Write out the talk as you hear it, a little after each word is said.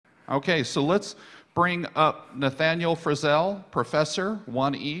Okay, so let's bring up Nathaniel Frizzell, professor,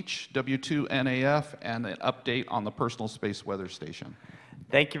 one each, W2NAF, and an update on the Personal Space Weather Station.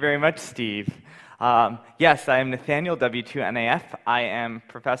 Thank you very much, Steve. Yes, I am Nathaniel, W2NAF. I am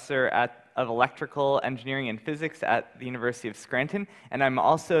professor of electrical engineering and physics at the University of Scranton, and I'm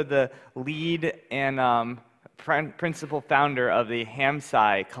also the lead and principal founder of the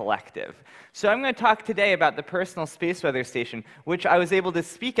HamSCI collective. So I'm going to talk today about the Personal Space Weather Station, which I was able to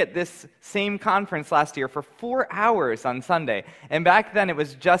speak at this same conference last year for 4 hours on Sunday. And back then, it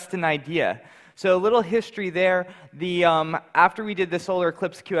was just an idea. So a little history there. After we did the Solar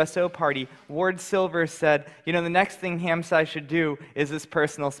Eclipse QSO party, Ward Silver said, you know, the next thing HamSCI should do is this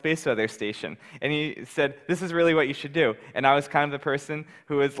Personal Space Weather Station. And he said, this is really what you should do. And I was kind of the person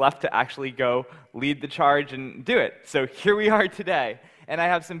who was left to actually go lead the charge and do it. So here we are today. And I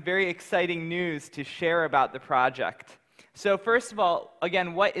have some very exciting news to share about the project. So first of all,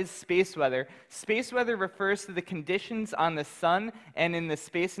 again, what is space weather? Space weather refers to the conditions on the sun and in the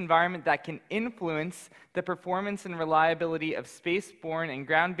space environment that can influence the performance and reliability of space-borne and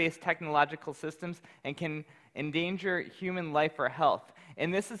ground-based technological systems and can endanger human life or health.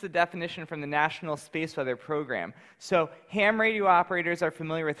 And this is the definition from the National Space Weather Program. So ham radio operators are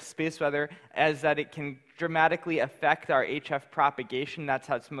familiar with space weather as that it can dramatically affect our HF propagation. That's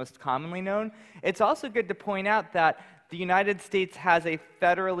how it's most commonly known. It's also good to point out that the United States has a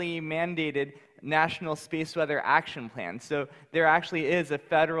federally mandated National Space Weather Action Plan. So there actually is a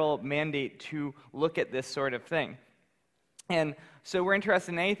federal mandate to look at this sort of thing. And so we're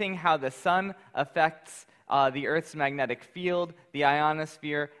interested in anything how the sun affects the Earth's magnetic field, the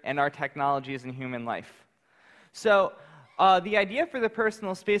ionosphere, and our technologies in human life. So the idea for the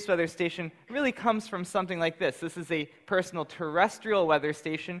Personal Space Weather Station really comes from something like this. This is a personal terrestrial weather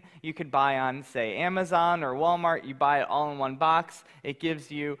station you could buy on, say, Amazon or Walmart. You buy it all in one box. It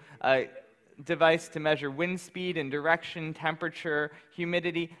gives you a device to measure wind speed and direction, temperature,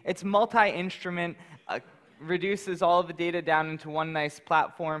 humidity. It's multi-instrument, reduces all of the data down into one nice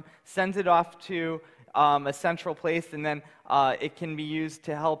platform, sends it off to a central place, and then it can be used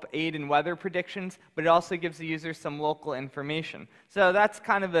to help aid in weather predictions, but it also gives the user some local information. So that's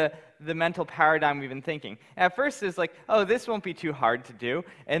kind of the mental paradigm we've been thinking. At first it's like, oh, this won't be too hard to do,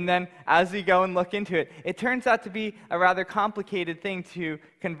 and then as we go and look into it, it turns out to be a rather complicated thing to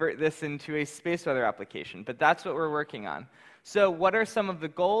convert this into a space weather application, but that's what we're working on. So what are some of the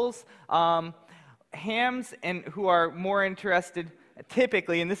goals? Hams and who are more interested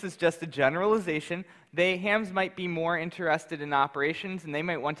typically, and this is just a generalization, hams might be more interested in operations, and they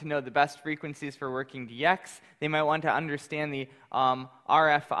might want to know the best frequencies for working DX. They might want to understand the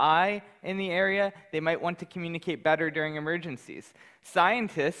RFI in the area. They might want to communicate better during emergencies.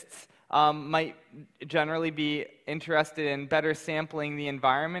 Scientists might generally be interested in better sampling the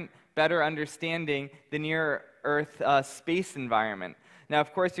environment, better understanding the near-Earth space environment. Now,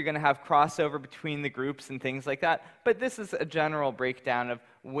 of course, you're going to have crossover between the groups and things like that, but this is a general breakdown of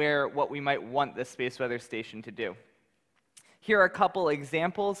what we might want the Space Weather Station to do. Here are a couple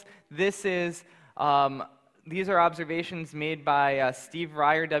examples. These are observations made by Steve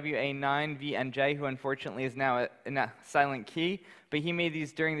Ryer, WA9VNJ, who unfortunately is now in a silent key, but he made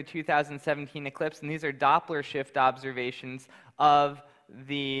these during the 2017 eclipse, and these are Doppler shift observations of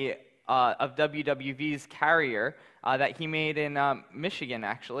WWV's carrier that he made in Michigan,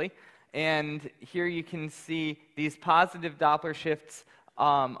 actually. And here you can see these positive Doppler shifts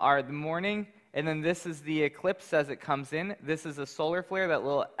are the morning, and then this is the eclipse as it comes in. This is a solar flare, that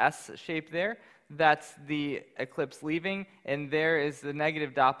little S shape there. That's the eclipse leaving, and there is the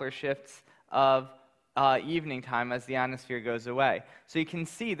negative Doppler shifts of evening time as the ionosphere goes away. So you can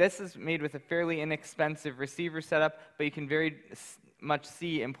see this is made with a fairly inexpensive receiver setup, but you can very much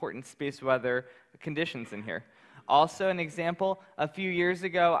see important space weather conditions in here. Also an example, a few years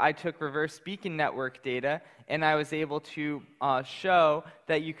ago I took reverse beacon network data and I was able to show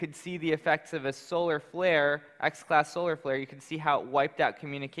that you could see the effects of a solar flare, X-class solar flare. You could see how it wiped out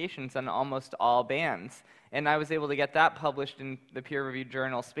communications on almost all bands. And I was able to get that published in the peer-reviewed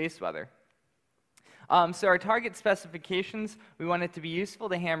journal Space Weather. So our target specifications, we want it to be useful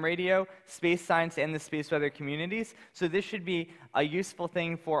to ham radio, space science, and the space weather communities. So this should be a useful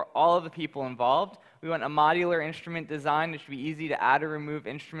thing for all of the people involved. We want a modular instrument design. It should be easy to add or remove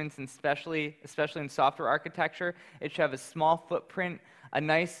instruments, and especially in software architecture. It should have a small footprint, a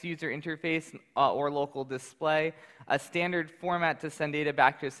nice user interface or local display, a standard format to send data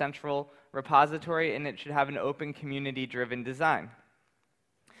back to a central repository, and it should have an open community-driven design.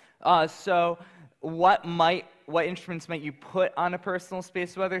 So what instruments might you put on a personal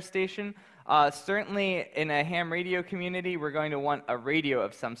space weather station? Certainly in a ham radio community, we're going to want a radio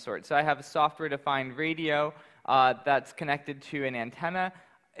of some sort. So I have a software-defined radio that's connected to an antenna,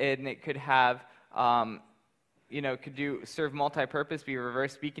 and it could have, serve multi-purpose, be a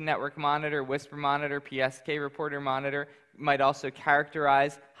reverse beacon network monitor, whisper monitor, PSK reporter monitor. It might also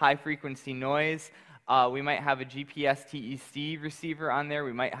characterize high-frequency noise. We might have a GPS TEC receiver on there.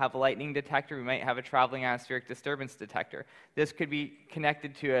 We might have a lightning detector. We might have a traveling atmospheric disturbance detector. This could be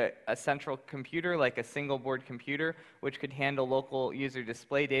connected to a central computer, like a single board computer, which could handle local user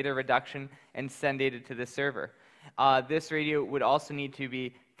display data reduction and send data to the server. This radio would also need to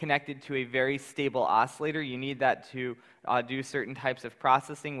be connected to a very stable oscillator. You need that to do certain types of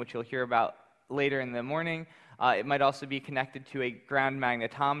processing, which you'll hear about later in the morning. It might also be connected to a ground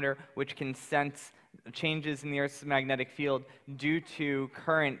magnetometer, which can sense changes in the Earth's magnetic field due to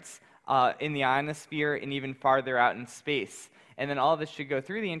currents in the ionosphere and even farther out in space. And then all of this should go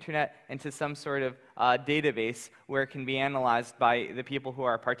through the internet into some sort of database where it can be analyzed by the people who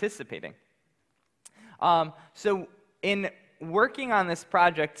are participating. So in working on this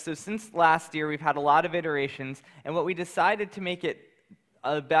project, so since last year we've had a lot of iterations, and what we decided to make it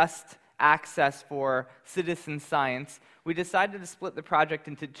best access for citizen science, we decided to split the project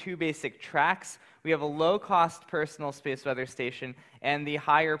into two basic tracks. We have a low-cost personal space weather station and the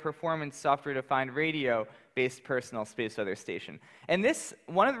higher performance software-defined radio-based personal space weather station. And this,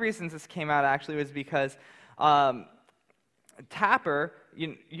 one of the reasons this came out actually was because TAPR,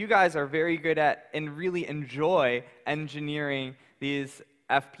 you guys are very good at and really enjoy engineering these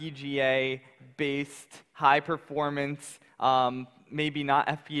FPGA-based, high-performance, maybe not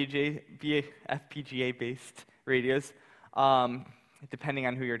FPGA-based radios, depending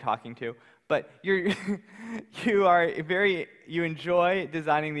on who you're talking to. But you enjoy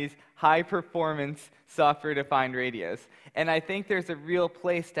designing these high-performance software-defined radios. And I think there's a real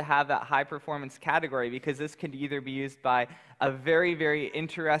place to have that high-performance category, because this could either be used by a very, very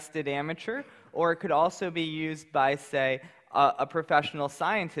interested amateur, or it could also be used by, say, a professional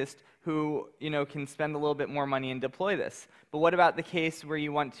scientist who can spend a little bit more money and deploy this. But what about the case where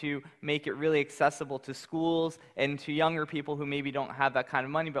you want to make it really accessible to schools and to younger people who maybe don't have that kind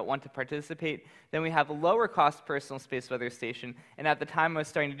of money but want to participate? Then we have a lower cost personal space weather station. And at the time I was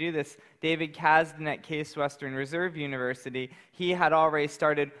starting to do this, David Kasdan at Case Western Reserve University, he had already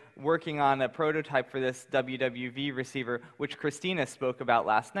started working on a prototype for this WWV receiver, which Christina spoke about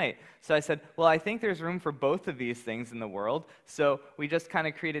last night. So I said, well, I think there's room for both of these things in the world. So we just kind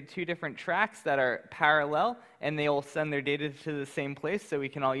of created two different tracks that are parallel, and they will send their data to the same place so we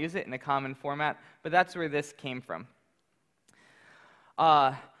can all use it in a common format. But that's where this came from.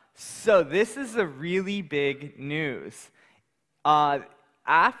 So this is a really big news.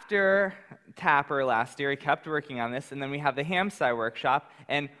 After TAPR last year, I kept working on this, and then we have the HamSCI Workshop.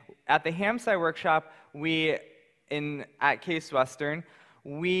 And at the HamSCI Workshop, at Case Western,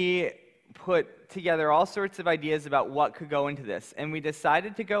 we put together all sorts of ideas about what could go into this. And we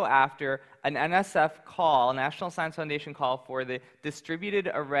decided to go after an NSF call, National Science Foundation call, for the distributed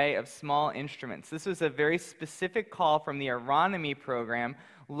array of small instruments. This was a very specific call from the Aeronomy program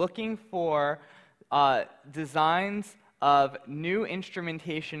looking for designs of new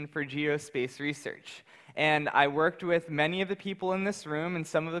instrumentation for geospace research. And I worked with many of the people in this room and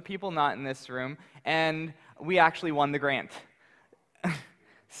some of the people not in this room, and we actually won the grant.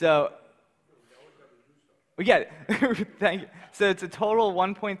 So, yeah, thank you. So it's a total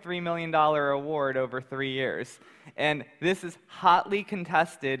 $1.3 million award over 3 years. And this is hotly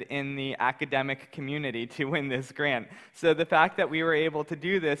contested in the academic community to win this grant. So the fact that we were able to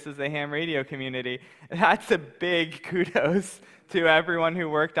do this as a ham radio community, that's a big kudos to everyone who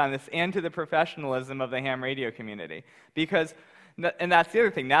worked on this and to the professionalism of the ham radio community. Because, and that's the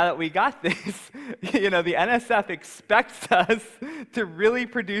other thing, now that we got this, the NSF expects us to really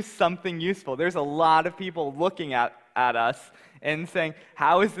produce something useful. There's a lot of people looking at us and saying,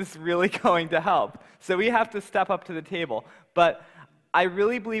 how is this really going to help? So we have to step up to the table. But I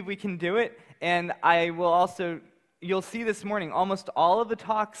really believe we can do it, and I will also, you'll see this morning, almost all of the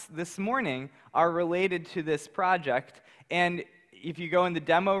talks this morning are related to this project. And if you go in the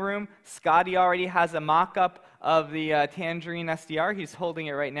demo room, Scotty already has a mock-up of the Tangerine SDR. He's holding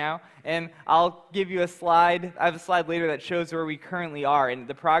it right now. And I'll give you a slide. I have a slide later that shows where we currently are. And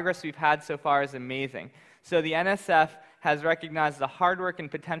the progress we've had so far is amazing. So the NSF has recognized the hard work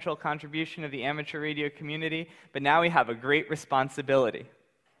and potential contribution of the amateur radio community, but now we have a great responsibility.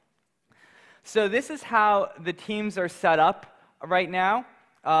 So this is how the teams are set up right now,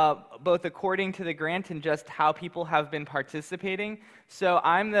 both according to the grant and just how people have been participating. So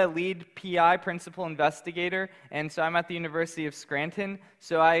I'm the lead PI, principal investigator, and so I'm at the University of Scranton.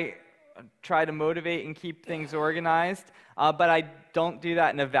 So I try to motivate and keep things organized, but I don't do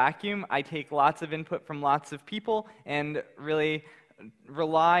that in a vacuum. I take lots of input from lots of people and really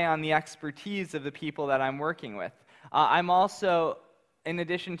rely on the expertise of the people that I'm working with. I'm also, in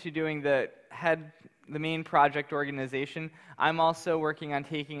addition to doing the main project organization, I'm also working on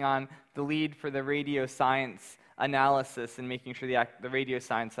taking on the lead for the radio science analysis and making sure the radio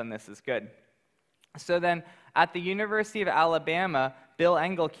science on this is good. So then, at the University of Alabama, Bill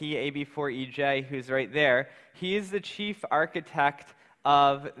Engelke, AB4EJ, who's right there, he is the chief architect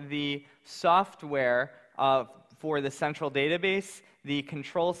of the software for the central database, the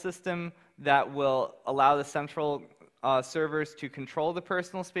control system that will allow the central servers to control the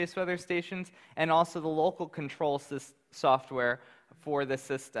personal space weather stations, and also the local control software for the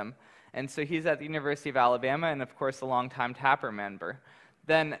system. And so he's at the University of Alabama, and of course a longtime TAPR member.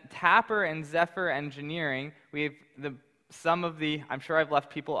 Then TAPR and Zephyr Engineering, we have I'm sure I've left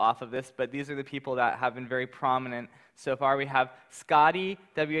people off of this, but these are the people that have been very prominent so far. We have Scotty,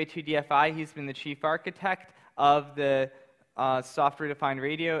 WA2DFI, he's been the chief architect of the software-defined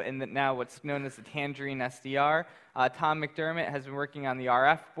radio, and now what's known as the Tangerine SDR. Tom McDermott has been working on the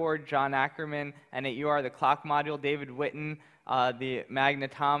RF board, John Ackerman, N8UR, the clock module, David Witten, the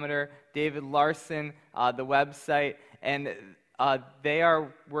magnetometer, David Larson, the website, and they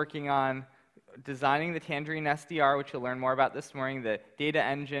are working on designing the Tangerine SDR, which you'll learn more about this morning, the data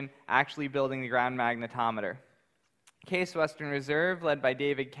engine, actually building the ground magnetometer. Case Western Reserve, led by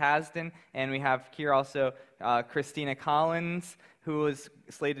David Kasdan, and we have here also Christina Collins, who was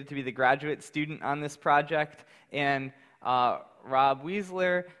slated to be the graduate student on this project, and Rob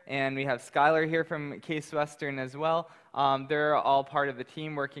Weisler, and we have Skylar here from Case Western as well. They're all part of the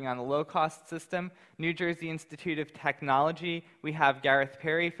team working on the low-cost system. New Jersey Institute of Technology, we have Gareth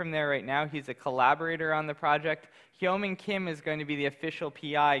Perry from there right now. He's a collaborator on the project. Hyo-Min Kim is going to be the official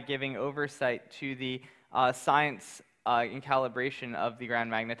PI giving oversight to the science and calibration of the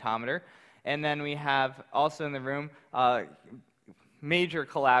ground magnetometer. And then we have also in the room major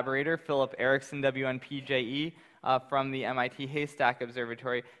collaborator, Philip Erickson, WNPJE, from the MIT Haystack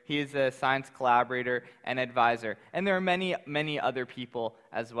Observatory. He is a science collaborator and advisor. And there are many, many other people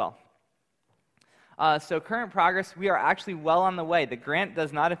as well. So current progress, we are actually well on the way. The grant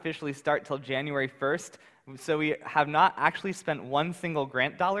does not officially start till January 1st, so we have not actually spent one single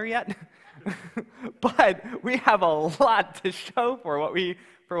grant dollar yet. But we have a lot to show for what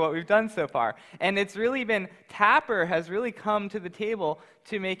we've done so far. And it's really been, TAPR has really come to the table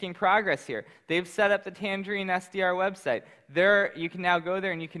to making progress here. They've set up the Tangerine SDR website. There, you can now go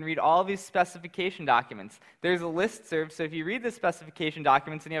there and you can read all these specification documents. There's a listserv, so if you read the specification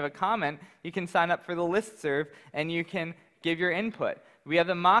documents and you have a comment, you can sign up for the listserv and you can give your input. We have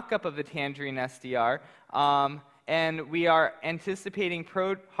the mock-up of the Tangerine SDR. And we are anticipating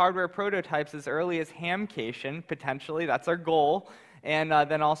hardware prototypes as early as HamCation, potentially. That's our goal. And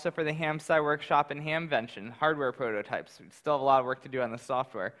then also for the HamSCI Workshop and HamVention, hardware prototypes. We still have a lot of work to do on the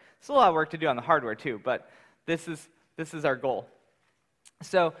software. Still a lot of work to do on the hardware, too, but this is our goal.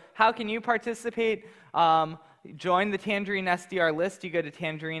 So how can you participate? Join the Tangerine SDR list. You go to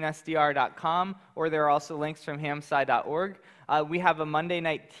tangerinesdr.com, or there are also links from hamsci.org. We have a Monday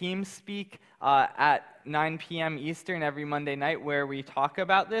night TeamSpeak at 9 p.m. Eastern every Monday night where we talk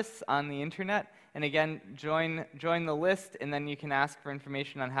about this on the internet. And again, join the list, and then you can ask for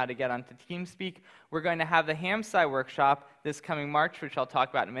information on how to get onto TeamSpeak. We're going to have the HamSCI workshop this coming March, which I'll talk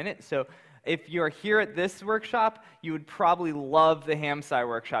about in a minute. So if you're here at this workshop, you would probably love the HamSCI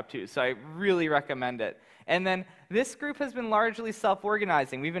workshop too. So I really recommend it. And then this group has been largely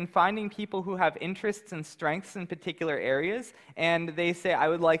self-organizing. We've been finding people who have interests and strengths in particular areas, and they say, I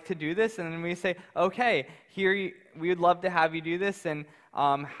would like to do this, and then we say, okay, we would love to have you do this, and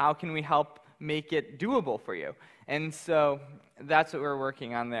how can we help make it doable for you? And so that's what we're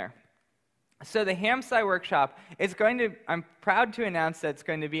working on there. So the HamSCI workshop is I'm proud to announce that it's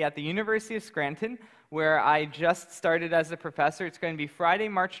going to be at the University of Scranton, where I just started as a professor. It's going to be Friday,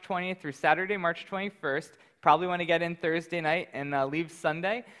 March 20th through Saturday, March 21st. Probably want to get in Thursday night and leave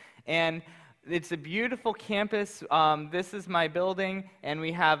Sunday. And it's a beautiful campus. This is my building, and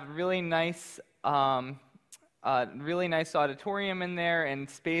we have really nice auditorium in there and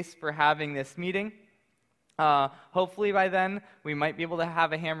space for having this meeting. Hopefully by then, we might be able to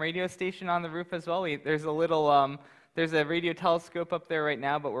have a ham radio station on the roof as well. There's a little, there's a radio telescope up there right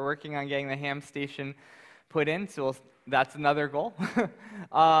now, but we're working on getting the ham station put in, so that's another goal.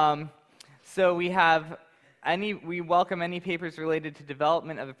 So we welcome any papers related to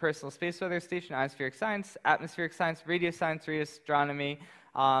development of a personal space weather station, atmospheric science, radio astronomy,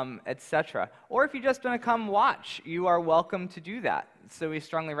 etc. Or if you just want to come watch, you are welcome to do that. so we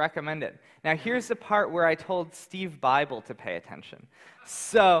strongly recommend it. Now, here's the part where I told Steve Bible to pay attention.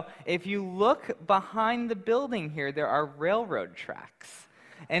 So if you look behind the building here, there are railroad tracks.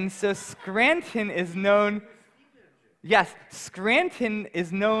 And so Scranton is known, yes, Scranton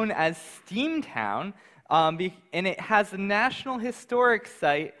is known as Steamtown, and it has a National Historic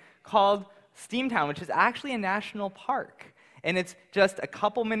Site called Steamtown, which is actually a national park. And it's just a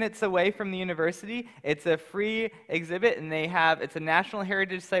couple minutes away from the university. It's a free exhibit, and it's a National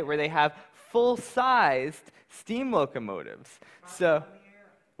Heritage Site where they have full-sized steam locomotives. So,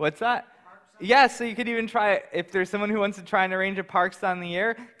 what's that? Yeah, so you could even try it. If there's someone who wants to try and arrange a Parks on the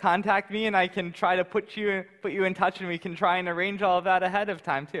Air, contact me and I can try to put you in touch, and we can try and arrange all of that ahead of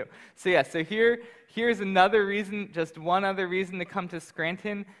time too. So yeah, so here's another reason, just one other reason to come to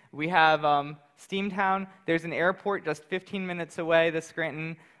Scranton. We have Steamtown. There's an airport just 15 minutes away, the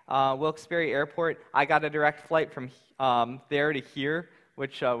Scranton Wilkes-Barre Airport. I got a direct flight from there to here,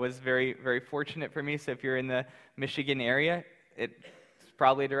 which was very, very fortunate for me. So if you're in the Michigan area, it's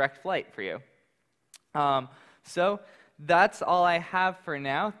probably a direct flight for you. So that's all I have for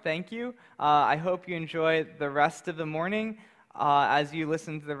now. Thank you. I hope you enjoy the rest of the morning as you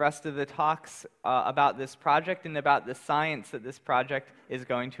listen to the rest of the talks about this project and about the science that this project is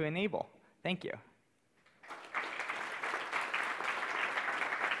going to enable. Thank you.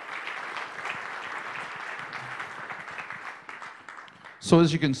 So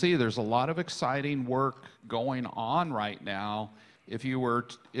as you can see, there's a lot of exciting work going on right now. If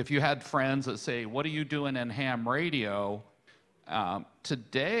you had friends that say, "What are you doing in ham radio?"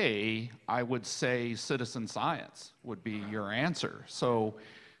 Today, I would say citizen science would be your answer. So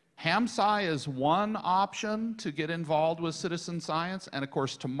HamSCI is one option to get involved with citizen science, and of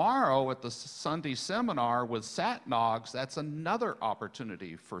course tomorrow at the Sunday seminar with SatNogs, that's another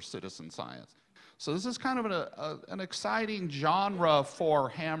opportunity for citizen science. So this is kind of an exciting genre for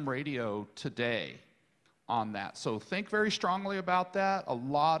ham radio today on that. So think very strongly about that. A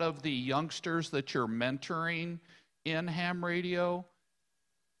lot of the youngsters that you're mentoring in ham radio,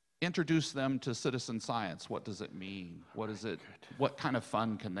 introduce them to citizen science. What does it mean? What kind of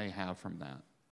fun can they have from that?